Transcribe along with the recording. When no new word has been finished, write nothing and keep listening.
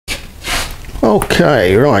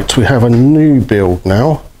Okay, right, we have a new build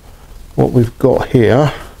now. What we've got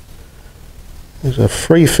here is a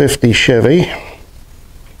 350 Chevy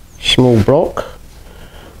small block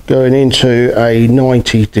going into a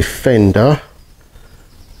 90 Defender.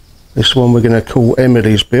 This one we're going to call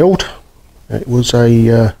Emily's build. It was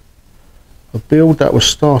a build that was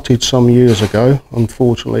started some years ago.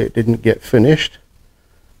 Unfortunately it didn't get finished,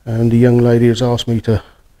 and the young lady has asked me to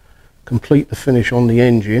complete the finish on the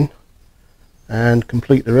engine and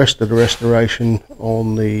complete the rest of the restoration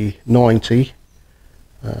on the 90.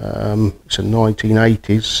 It's a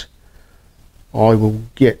 1980s. I will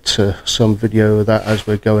get to some video of that as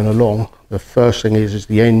we're going along. The first thing is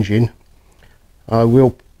the engine. I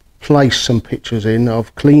will place some pictures in.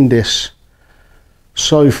 I've cleaned this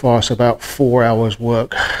so far. It's about 4 hours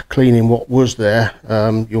work cleaning what was there.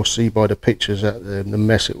 You'll see by the pictures that the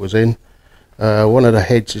mess it was in. One of the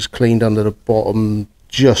heads is cleaned under the bottom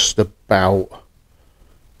just about.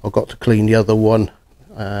 I've got to clean the other one,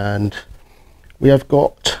 and we have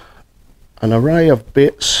got an array of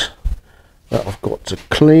bits that I've got to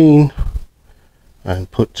clean and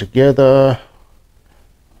put together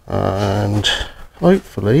and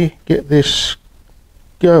hopefully get this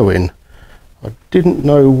going. I didn't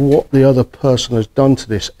know what the other person has done to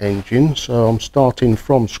this engine, so I'm starting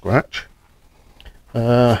from scratch.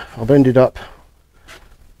 I've ended up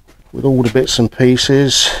with all the bits and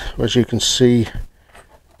pieces. As you can see,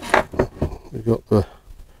 we've got the,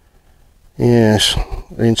 yes,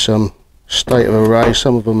 in some state of array.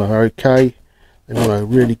 Some of them are okay. They want a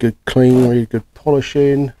really good clean, really good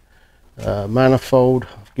polishing. Manifold,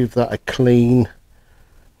 I'll give that a clean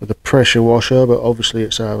with a pressure washer, but obviously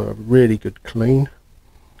it's a really good clean,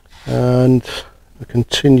 and I'll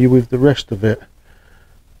continue with the rest of it,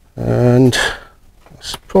 and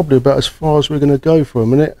that's probably about as far as we're going to go for a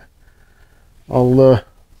minute.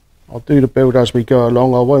 I'll do the build as we go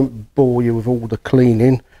along. I won't bore you with all the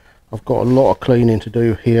cleaning. I've got a lot of cleaning to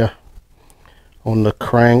do here on the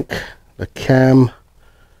crank, the cam,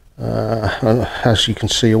 and as you can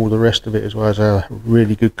see, all the rest of it as well as a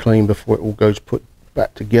really good clean before it all goes put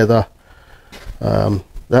back together.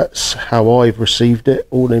 That's how I've received it,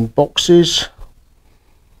 all in boxes,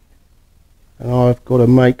 and I've got to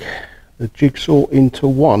make the jigsaw into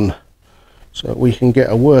one so that we can get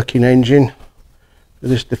a working engine for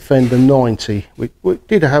this Defender 90. We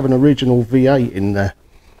did have an original V8 in there.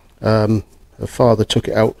 Her father took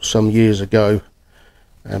it out some years ago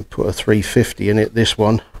and put a 350 in it, this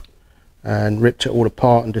one, and ripped it all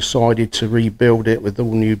apart and decided to rebuild it with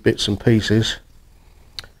all new bits and pieces.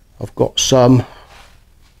 I've got some,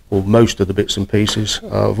 or most of the bits and pieces.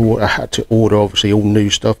 I had to order obviously all new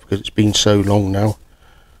stuff because it's been so long now,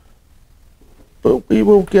 but we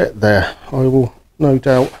will get there. I will no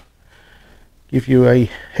doubt give you a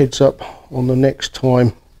heads up on the next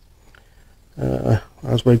time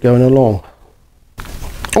as we're going along.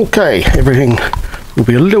 Okay, everything will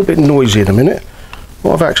be a little bit noisy in a minute.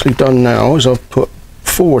 What I've actually done now is I've put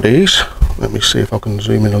 4 of these. Let me see if I can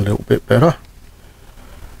zoom in a little bit better.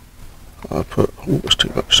 I put, oh, that's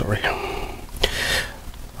too much, sorry. I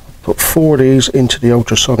put 4 of these into the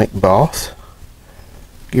ultrasonic bath,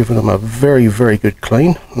 giving them a very, very good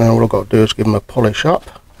clean. Now all I've got to do is give them a polish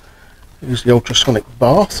up. Here's the ultrasonic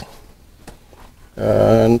bath,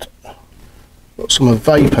 and got some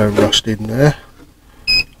vapor rust in there.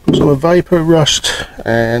 Some vapor rust,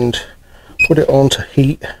 and put it on to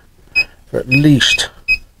heat for at least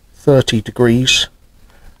 30 degrees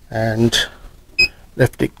and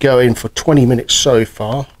left it going for 20 minutes so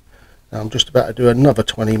far. Now I'm just about to do another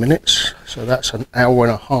 20 minutes, so that's an hour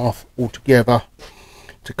and a half altogether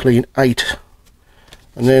to clean 8.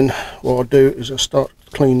 And then what I'll do is I'll start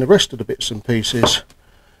to clean the rest of the bits and pieces.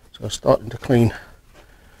 So I'm starting to clean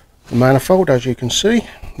the manifold, as you can see.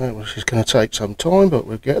 That was just going to take some time, but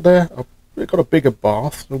we'll get there. I've got a bigger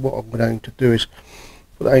bath, so what I'm going to do is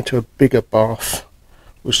put that into a bigger bath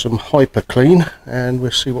with some hyper clean, and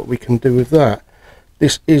we'll see what we can do with that.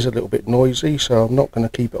 This is a little bit noisy, so I'm not going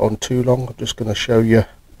to keep it on too long. I'm just going to show you how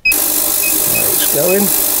it's going.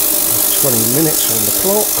 There's 20 minutes on the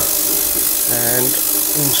clock, and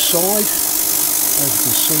inside, as you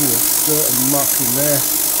can see, there's dirt and muck in there.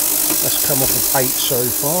 That's come off of 8 so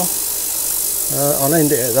far. I'll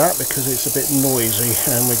end it at that because it's a bit noisy,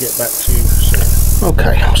 and we'll get back to you soon.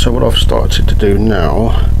 Okay, so what I've started to do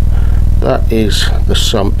now, that is the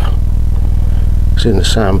sump. It's in the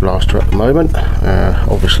sandblaster at the moment.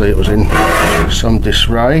 Obviously it was in some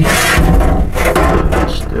disarray.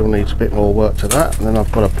 Still needs a bit more work to that, and then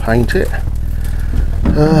I've got to paint it.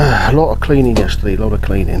 A lot of cleaning yesterday, a lot of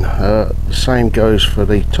cleaning. The same goes for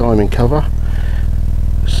the timing cover.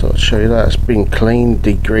 Such show you that. It's been cleaned,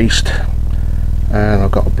 degreased, and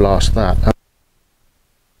I've got to blast that.